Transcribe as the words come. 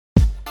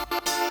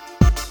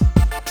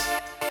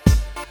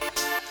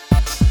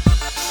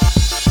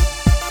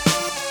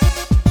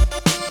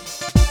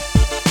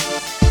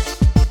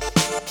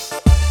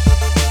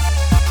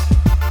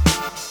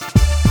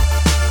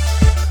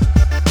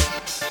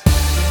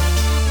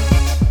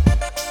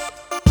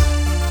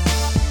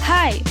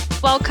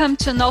Welcome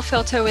to No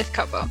Filter with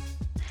Kobo.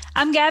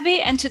 I'm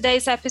Gabby, and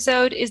today's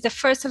episode is the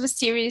first of a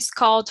series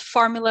called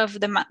Formula of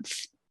the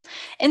Month.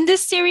 In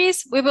this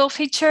series, we will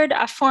feature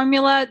a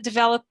formula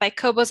developed by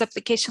Kobo's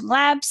Application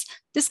Labs,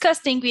 discuss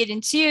the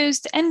ingredients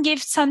used, and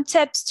give some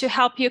tips to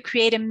help you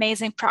create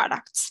amazing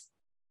products.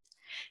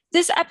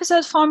 This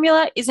episode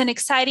formula is an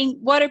exciting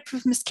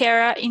waterproof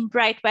mascara in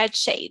bright red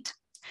shade.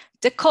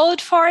 The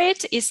code for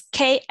it is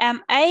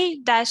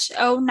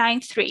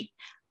KMA-093,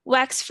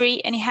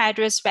 wax-free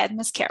anhydrous red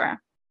mascara.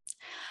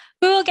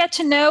 We will get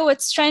to know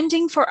what's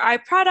trending for our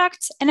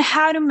products and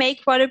how to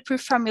make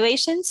waterproof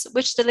formulations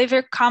which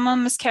deliver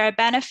common mascara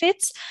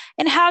benefits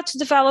and how to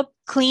develop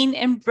clean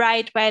and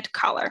bright red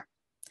color.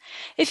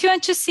 If you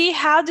want to see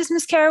how this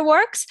mascara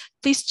works,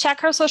 please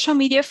check our social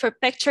media for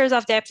pictures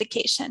of the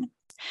application.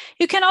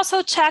 You can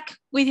also check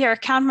with your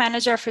account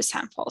manager for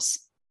samples.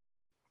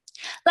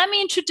 Let me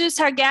introduce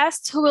our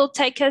guest who will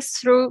take us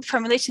through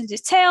formulation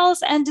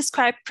details and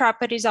describe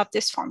properties of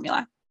this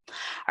formula.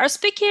 Our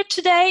speaker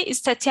today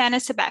is Tatiana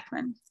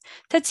Sebekman.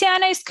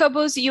 Tatiana is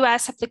Kobo's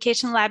US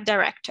Application Lab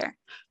Director.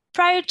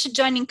 Prior to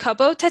joining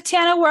Kobo,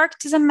 Tatiana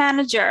worked as a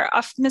manager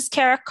of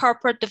Mascara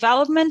Corporate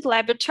Development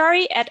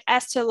Laboratory at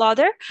Estée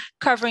Lauder,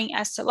 covering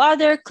Estée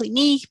Lauder,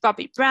 Clinique,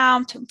 Bobbi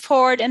Brown, Tom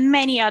Ford, and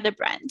many other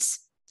brands.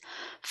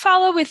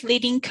 Follow with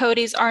leading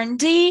Coty's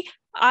R&D,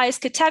 eyes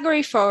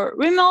category for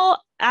Rimmel,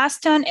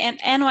 Aston, and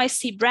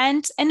NYC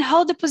brands, and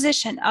hold the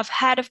position of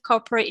Head of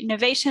Corporate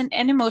Innovation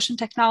and Emotion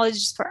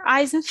Technologies for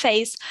Eyes and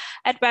Face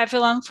at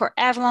Revlon for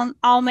Avalon,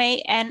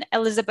 Almay, and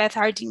Elizabeth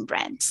Arden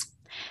brands.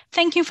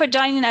 Thank you for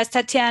joining us,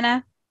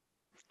 Tatiana.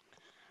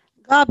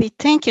 Gabi,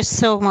 thank you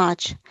so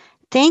much.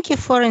 Thank you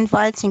for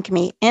inviting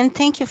me, and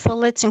thank you for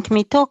letting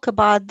me talk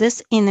about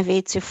this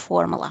innovative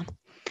formula.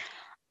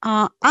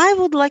 I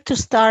would like to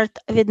start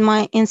with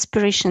my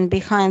inspiration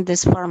behind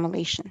this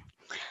formulation.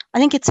 I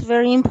think it's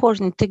very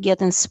important to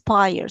get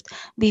inspired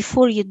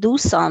before you do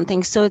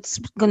something, so it's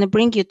going to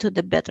bring you to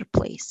the better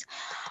place.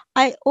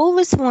 I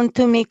always want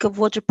to make a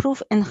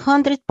waterproof and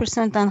 100%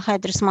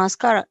 anhydrous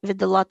mascara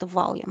with a lot of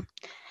volume.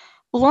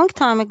 A long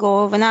time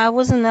ago, when I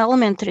was an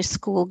elementary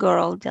school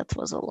girl, that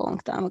was a long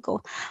time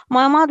ago,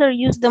 my mother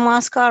used the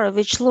mascara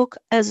which looked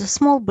as a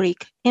small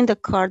brick in the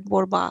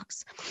cardboard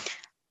box.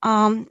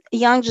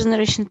 Young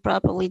generation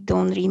probably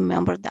don't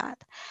remember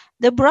that.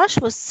 The brush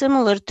was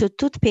similar to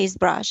toothpaste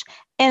brush,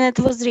 and it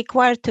was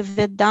required to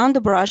wet down the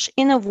brush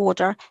in a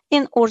water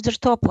in order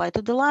to apply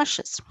to the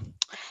lashes.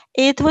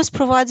 It was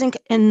providing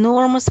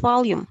enormous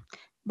volume,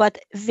 but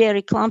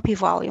very clumpy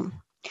volume.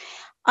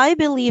 I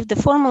believe the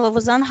formula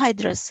was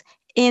anhydrous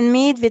and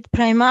made with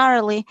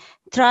primarily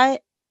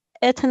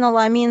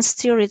triethanolamine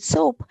stearate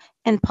soap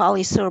and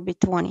polysorbate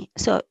 20,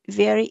 so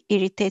very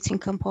irritating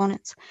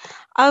components.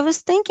 I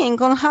was thinking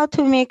on how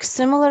to make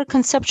similar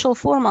conceptual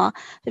formula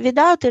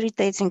without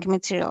irritating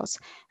materials,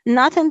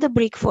 not in the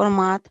brick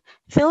format,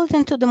 fill it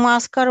into the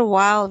mascara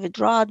while with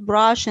rod,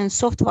 brush, and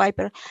soft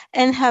wiper,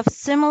 and have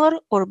similar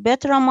or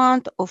better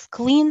amount of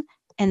clean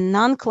and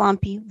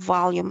non-clumpy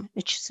volume,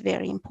 which is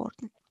very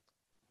important.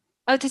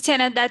 Oh,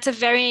 Tatiana, that's a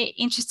very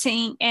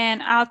interesting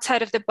and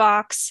outside of the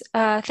box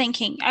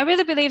thinking. I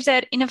really believe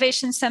that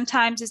innovation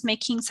sometimes is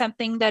making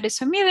something that is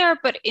familiar,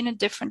 but in a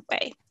different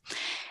way.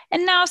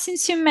 And now,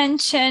 since you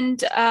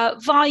mentioned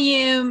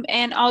volume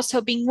and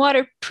also being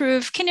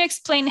waterproof, can you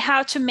explain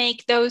how to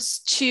make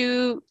those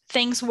two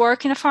things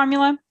work in a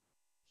formula?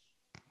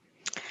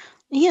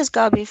 Yes,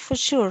 Gabi, for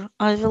sure.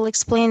 I will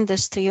explain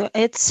this to you.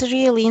 It's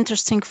really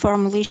interesting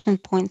formulation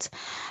points.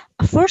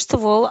 First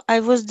of all, I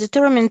was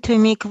determined to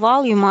make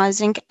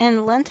volumizing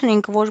and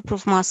lengthening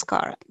waterproof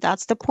mascara.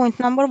 That's the point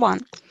number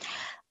one.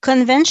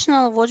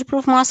 Conventional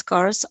waterproof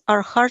mascaras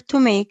are hard to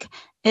make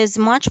as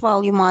much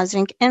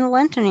volumizing and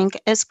lengthening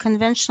as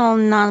conventional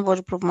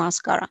non-waterproof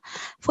mascara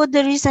for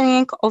the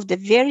reasoning of the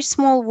very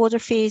small water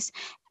phase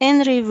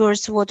and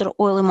reverse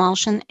water-oil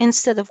emulsion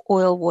instead of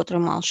oil-water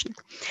emulsion.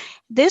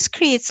 This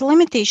creates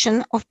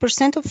limitation of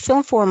percent of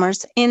film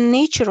formers and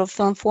nature of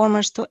film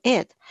formers to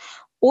add.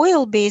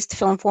 Oil-based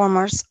film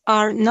formers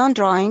are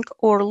non-drying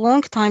or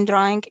long-time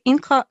drying in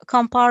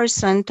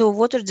comparison to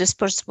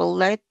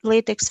water-dispersible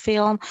latex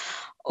film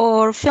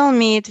or film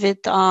made with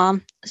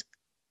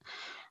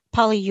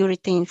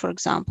polyurethane, for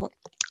example.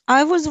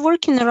 I was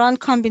working around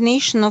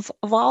combination of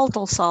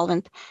volatile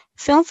solvent,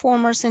 film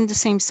formers in the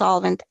same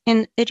solvent,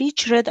 and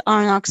rich red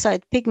iron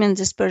oxide pigment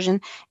dispersion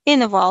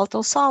in a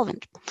volatile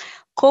solvent.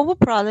 Kobo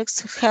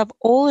products have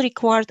all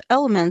required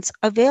elements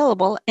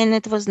available, and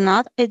it was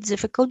not a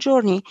difficult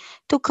journey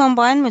to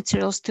combine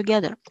materials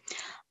together.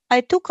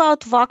 I took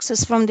out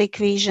waxes from the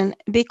equation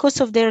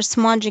because of their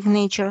smudging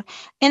nature,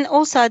 and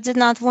also I did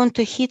not want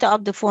to heat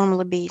up the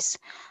formula base.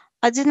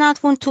 I did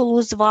not want to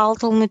lose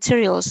volatile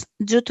materials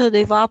due to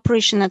the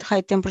evaporation at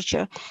high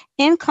temperature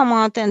and come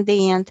out at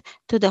the end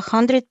to the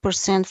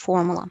 100%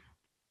 formula.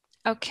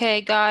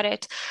 Okay, got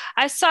it.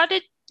 I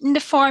started in the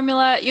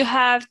formula, you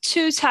have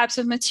two types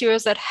of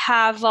materials that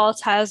have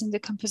volatiles in the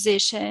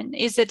composition.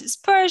 Is it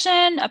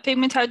dispersion, a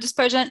pigmentary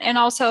dispersion, and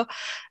also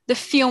the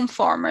film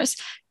formers.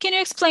 Can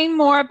you explain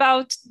more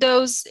about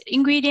those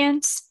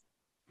ingredients?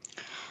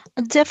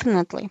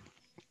 Definitely.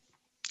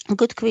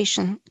 Good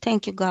question.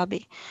 Thank you,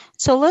 Gabi.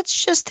 So let's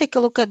just take a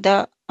look at the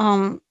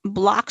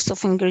blocks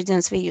of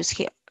ingredients we use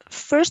here.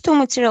 First two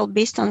material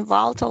based on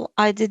volatile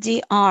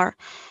IDD are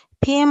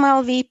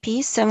PMLV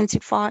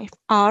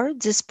P75R.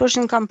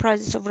 Dispersion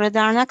comprises of red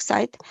iron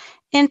oxide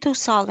and two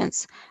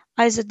solvents,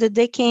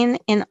 isododecane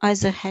and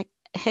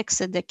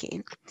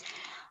isohexadecane.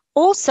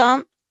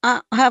 Also,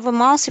 have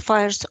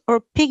emulsifiers or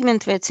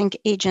pigment wetting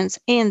agents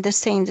in the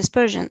same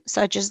dispersion,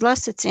 such as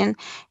lecithin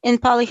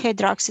and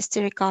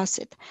polyhydroxysteric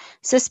acid.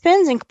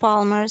 Suspending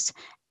polymers,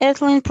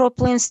 ethylene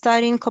propylene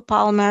styrene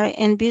copolymer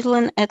and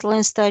butylene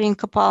ethylene styrene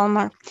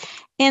copolymer.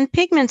 And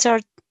pigments are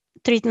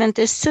treatment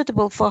is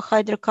suitable for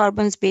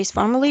hydrocarbons-based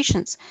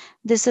formulations.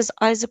 This is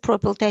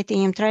isopropyl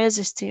titanium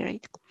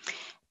triisostearate.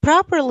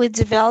 Properly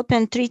developed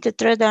and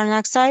treated red iron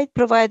oxide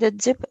provided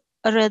deep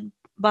red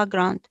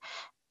background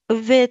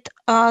with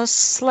a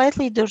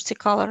slightly dirty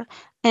color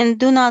and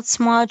do not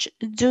smudge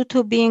due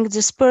to being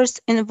dispersed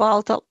in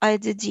volatile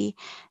IDD.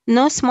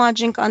 No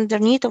smudging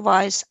underneath of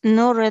eyes,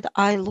 no red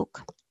eye look.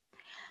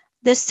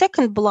 The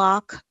second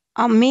block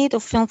are made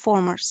of film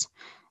formers.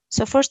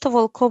 So first of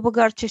all,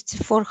 Cobogard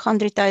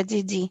 5400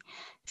 IDD,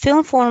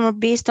 film former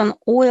based on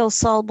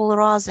oil-soluble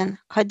rosin,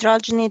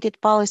 hydrogenated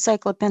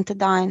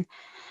polycyclopentadiene.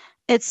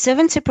 It's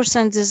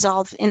 70%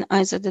 dissolved in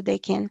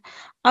isododecane.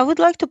 I would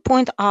like to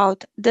point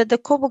out that the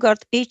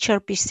Cobogard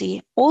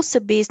HRPC, also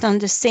based on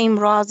the same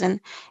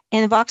rosin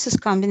and Vaxxus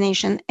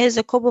combination, is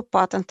a Cobo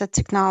patented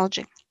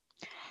technology.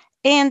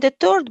 And the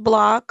third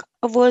block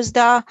was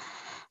the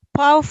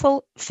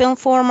powerful film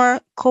former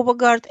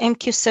Cobogard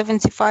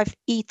MQ75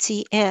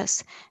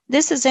 ETS.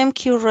 This is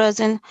MQ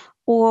resin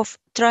of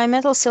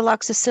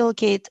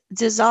trimethylsiloxysilicate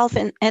dissolved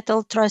in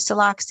ethyl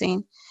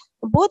trisiloxane.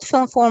 Both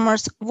film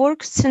formers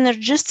work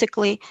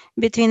synergistically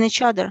between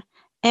each other.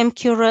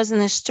 MQ resin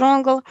is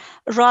stronger,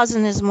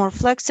 rosin is more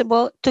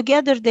flexible.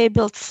 Together they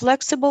build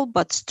flexible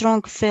but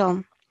strong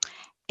film.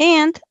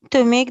 And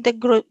to make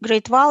the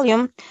great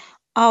volume,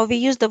 we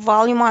use the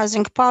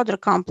volumizing powder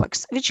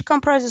complex, which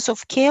comprises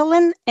of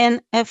kaolin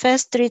and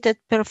FS-treated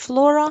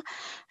perfluoro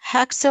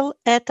hexyl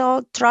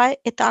ethyl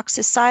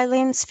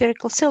triethoxysilane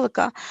spherical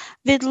silica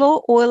with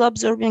low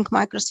oil-absorbing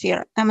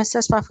microsphere,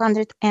 MSS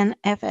 500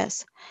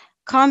 NFS.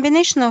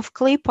 Combination of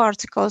clay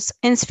particles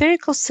and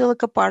spherical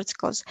silica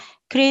particles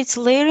creates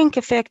layering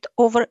effect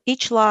over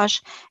each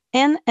lash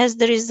and as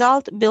the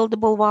result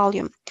buildable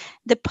volume.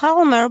 The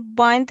polymer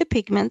bind the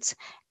pigments,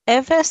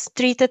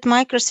 FS-treated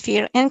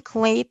microsphere and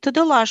clay to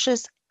the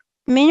lashes,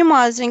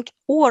 minimizing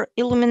or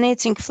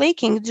eliminating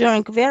flaking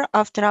during wear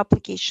after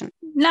application.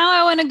 Now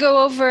I want to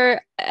go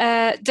over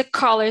the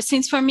color,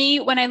 since for me,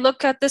 when I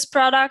look at this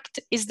product,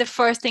 is the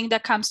first thing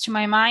that comes to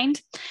my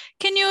mind.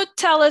 Can you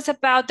tell us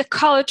about the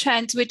color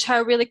trends, which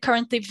are really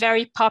currently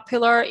very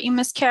popular in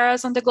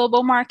mascaras on the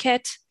global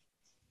market?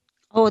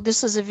 Oh,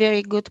 this is a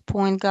very good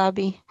point,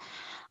 Gabi.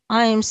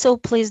 I am so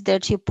pleased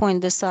that you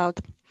point this out.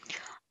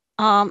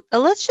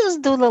 Let's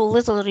just do a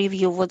little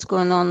review of what's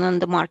going on in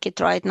the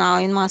market right now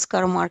in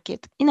mascara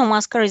market. You know,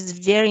 mascara is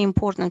a very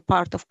important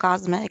part of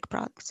cosmetic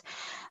products.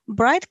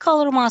 Bright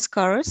color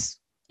mascaras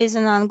is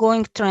an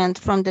ongoing trend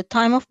from the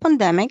time of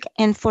pandemic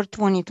and for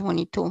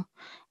 2022.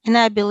 And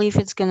I believe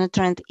it's going to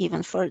trend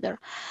even further.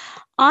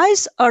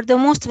 Eyes are the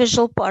most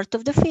visual part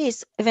of the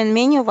face when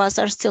many of us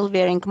are still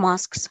wearing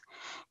masks.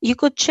 You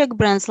could check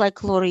brands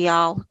like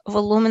L'Oreal,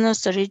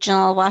 Voluminous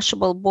Original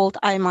Washable Bold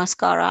Eye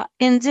Mascara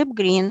in Deep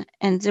Green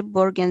and Deep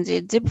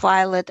Burgundy, Deep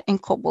Violet and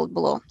Cobalt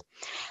Blue.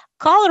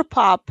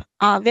 ColourPop,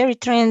 a very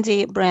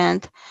trendy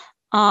brand,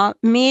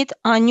 made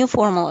new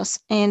formulas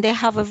and they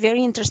have a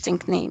very interesting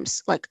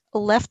names like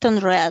Left on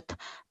Red,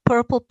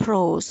 Purple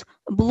Prose,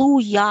 Blue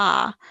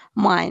Ya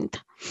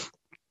Mind,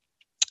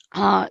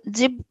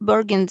 Deep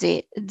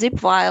Burgundy, Deep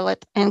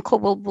Violet, and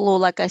Cobalt Blue,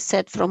 like I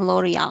said, from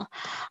L'Oreal.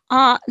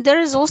 There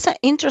is also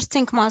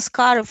interesting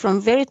mascara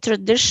from very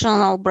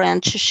traditional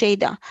brand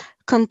Shiseido,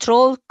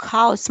 Control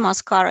House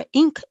Mascara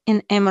Ink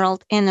in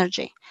Emerald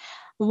Energy.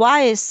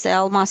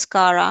 YSL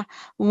Mascara,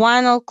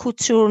 Vinyl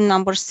Couture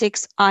number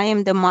 6, I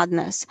Am the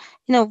Madness.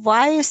 You know,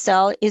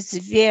 YSL is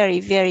very,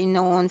 very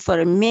known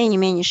for many,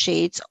 many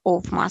shades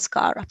of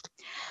mascara.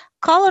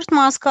 Colored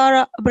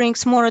mascara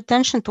brings more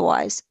attention to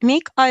eyes,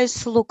 make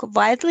eyes look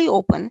widely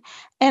open,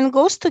 and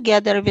goes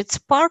together with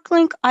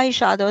sparkling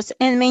eyeshadows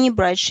and many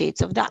bright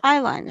shades of the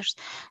eyeliners.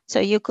 So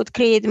you could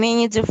create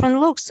many different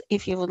looks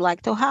if you would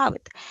like to have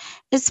it.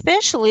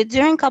 Especially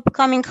during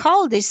upcoming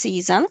holiday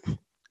season,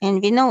 and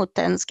we know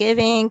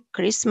Thanksgiving,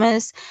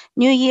 Christmas,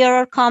 New Year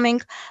are coming,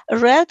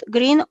 red,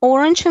 green,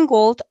 orange, and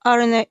gold are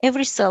in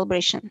every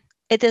celebration.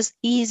 It is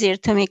easier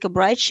to make a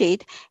bright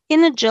shade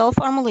in a gel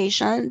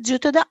formulation due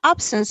to the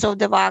absence of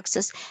the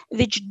waxes,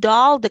 which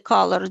dull the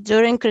color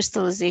during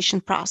crystallization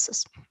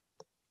process.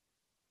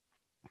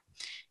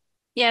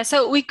 Yeah,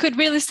 so we could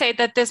really say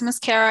that this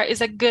mascara is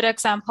a good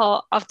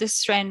example of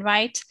this trend,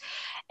 right?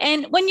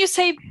 And when you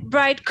say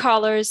bright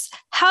colors,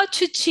 how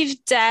to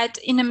achieve that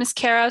in a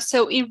mascara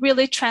so it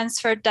really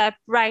transferred that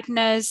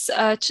brightness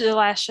to the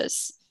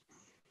lashes?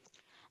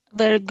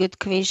 Very good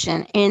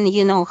question. And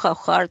you know how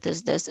hard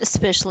is this,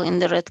 especially in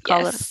the red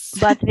color. Yes.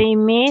 But we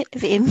made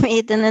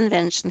an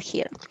invention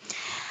here.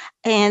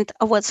 And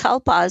what's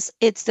helped us,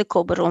 it's the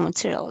Kobo raw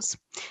materials.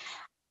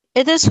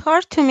 It is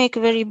hard to make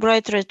a very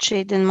bright red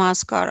shade in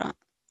mascara.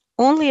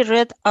 Only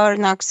red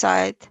iron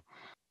oxide,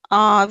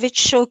 which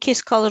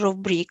showcase color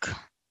of brick,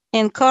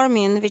 and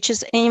carmine, which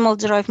is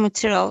animal-derived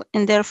material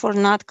and therefore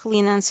not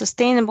clean and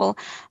sustainable,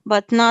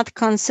 but not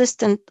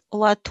consistent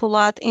lot to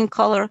lot in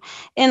color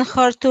and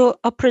hard to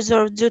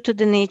preserve due to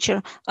the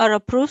nature, are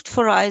approved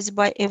for eyes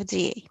by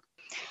FDA.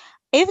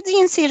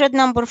 FD&C red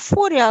number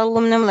 40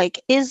 aluminum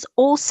lake is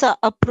also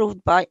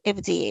approved by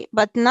FDA,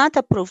 but not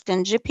approved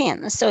in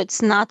Japan, so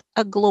it's not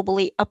a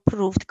globally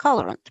approved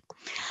colorant.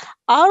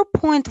 Our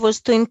point was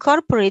to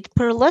incorporate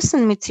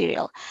pearlescent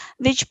material,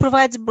 which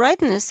provides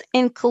brightness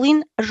and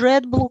clean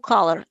red-blue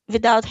color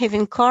without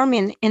having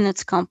carmine in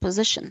its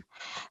composition.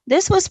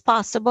 This was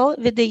possible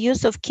with the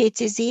use of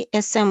KTZ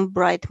SM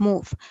Bright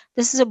Move.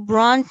 This is a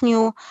brand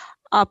new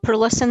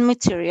pearlescent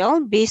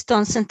material based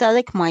on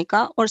synthetic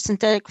mica or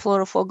synthetic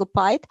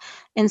fluorophosphate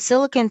and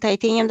silicon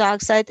titanium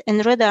dioxide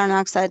and red iron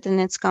oxide in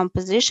its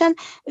composition,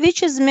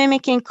 which is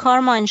mimicking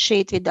carmine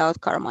shade without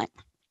carmine.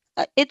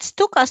 It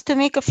took us to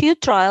make a few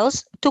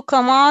trials to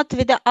come out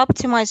with the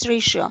optimized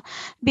ratio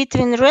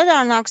between red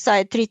iron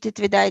oxide treated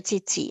with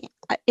ITT.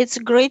 It's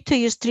great to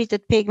use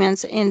treated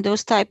pigments in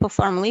those type of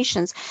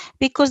formulations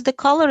because the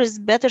color is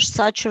better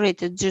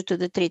saturated due to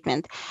the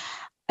treatment.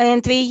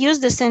 And we use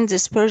the same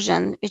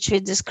dispersion, which we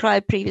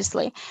described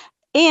previously,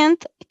 and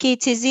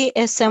KTZ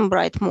SM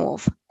Bright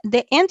Move.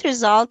 The end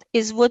result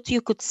is what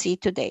you could see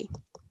today.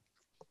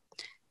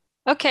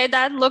 Okay,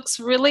 that looks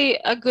really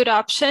a good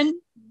option,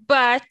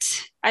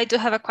 but I do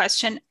have a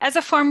question. As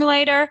a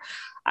formulator,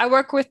 I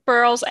work with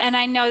pearls and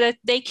I know that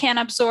they can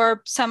absorb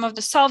some of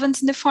the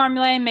solvents in the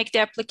formula and make the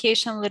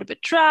application a little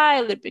bit dry,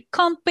 a little bit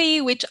clumpy,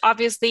 which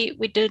obviously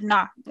we do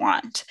not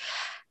want.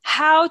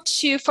 How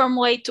to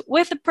formulate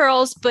with the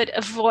pearls but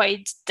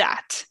avoid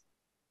that?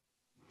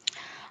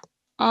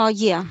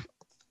 Yeah,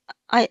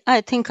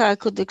 I think I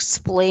could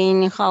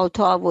explain how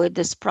to avoid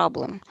this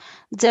problem.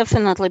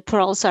 Definitely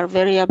pearls are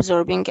very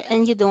absorbing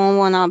and you don't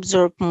want to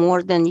absorb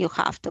more than you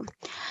have to.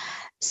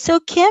 So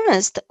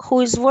chemist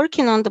who is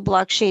working on the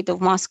black shade of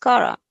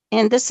mascara,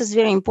 and this is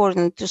very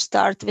important to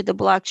start with the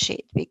black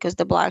shade because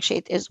the black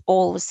shade is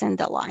always in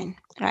the line,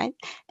 right?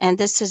 And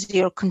this is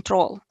your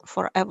control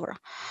forever.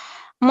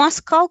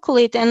 Must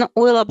calculate an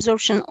oil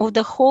absorption of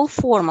the whole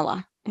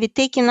formula with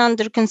taking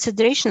under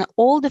consideration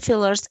all the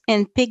fillers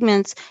and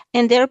pigments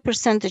and their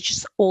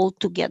percentages all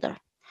together.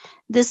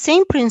 The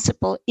same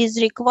principle is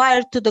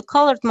required to the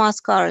colored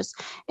mascaras,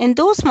 and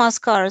those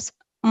mascaras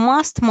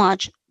must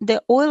match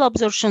the oil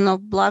absorption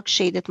of black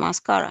shaded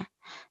mascara.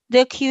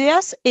 The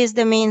QS is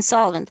the main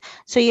solvent,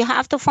 so you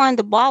have to find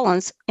the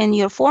balance and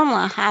your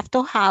formula have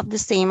to have the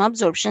same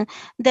absorption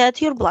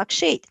that your black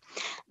shade.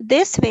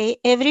 This way,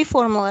 every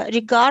formula,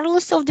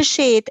 regardless of the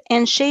shade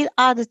and shade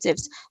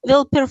additives,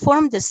 will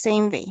perform the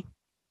same way.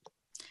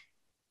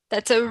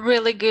 That's a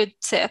really good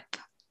tip.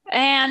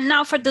 And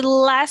now for the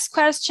last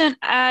question,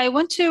 I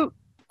want to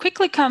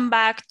quickly come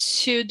back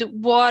to the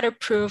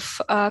waterproof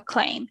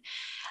claim.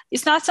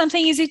 It's not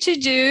something easy to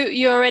do.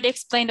 You already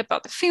explained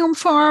about the film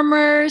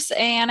formers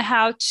and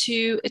how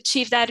to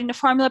achieve that in the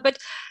formula, but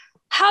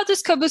how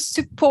does Kobo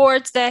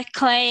support that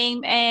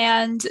claim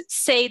and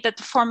say that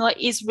the formula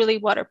is really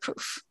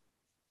waterproof?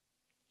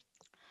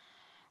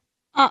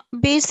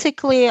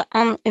 Basically,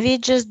 we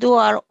just do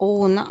our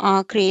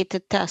own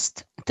created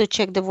test to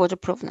check the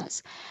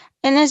waterproofness.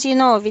 And as you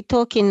know, we're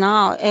talking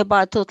now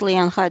about totally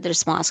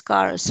anhydrous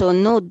mascara, so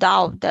no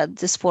doubt that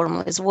this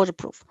formula is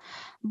waterproof.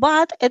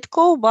 But at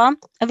Kobo,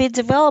 we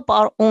develop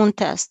our own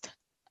test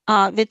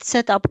with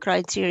setup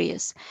criteria.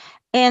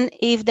 And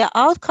if the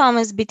outcome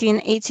is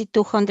between 80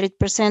 to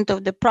 100%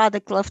 of the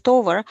product left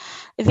over,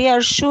 we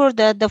are sure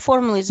that the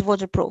formula is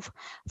waterproof.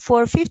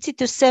 For 50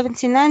 to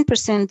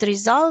 79%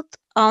 result,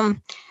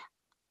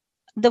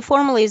 the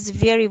formula is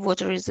very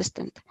water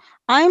resistant.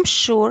 I'm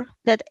sure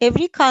that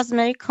every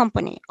cosmetic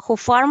company who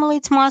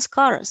formulates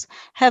mascaras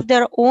have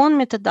their own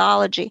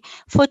methodology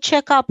for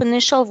checkup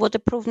initial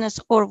waterproofness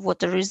or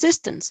water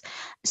resistance.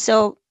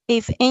 So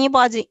if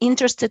anybody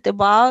interested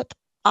about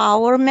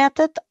our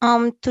method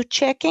to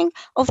checking,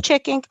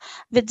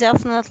 we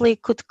definitely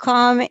could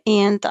come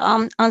and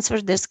answer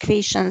this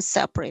question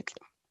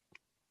separately.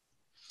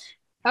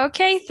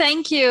 Okay,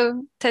 thank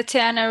you,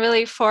 Tatiana,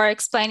 really for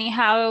explaining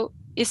how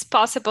it's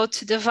possible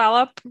to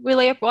develop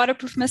really a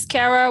waterproof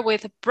mascara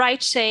with a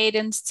bright shade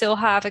and still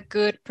have a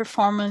good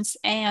performance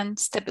and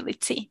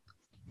stability.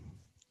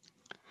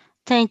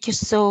 Thank you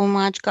so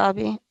much,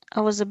 Gabi. It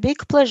was a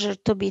big pleasure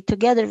to be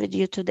together with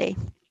you today.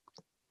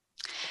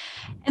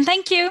 And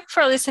thank you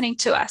for listening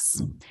to us.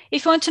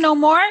 If you want to know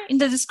more, in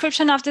the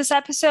description of this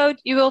episode,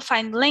 you will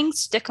find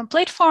links to the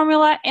complete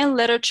formula and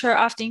literature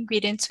of the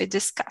ingredients we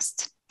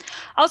discussed.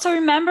 Also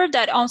remember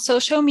that on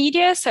social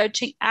media,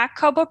 searching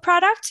 @Kobo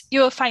product,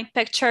 you will find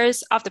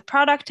pictures of the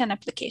product and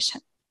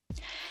application.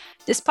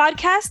 This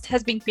podcast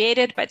has been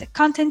created by the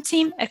content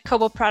team at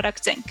Kobo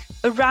Products Inc.,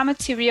 a raw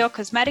material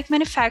cosmetic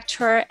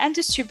manufacturer and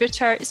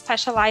distributor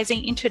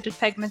specializing in treated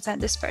pigments and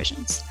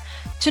dispersions.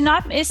 To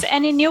not miss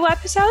any new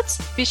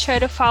episodes, be sure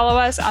to follow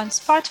us on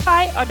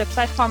Spotify or the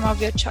platform of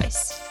your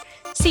choice.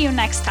 See you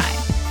next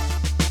time.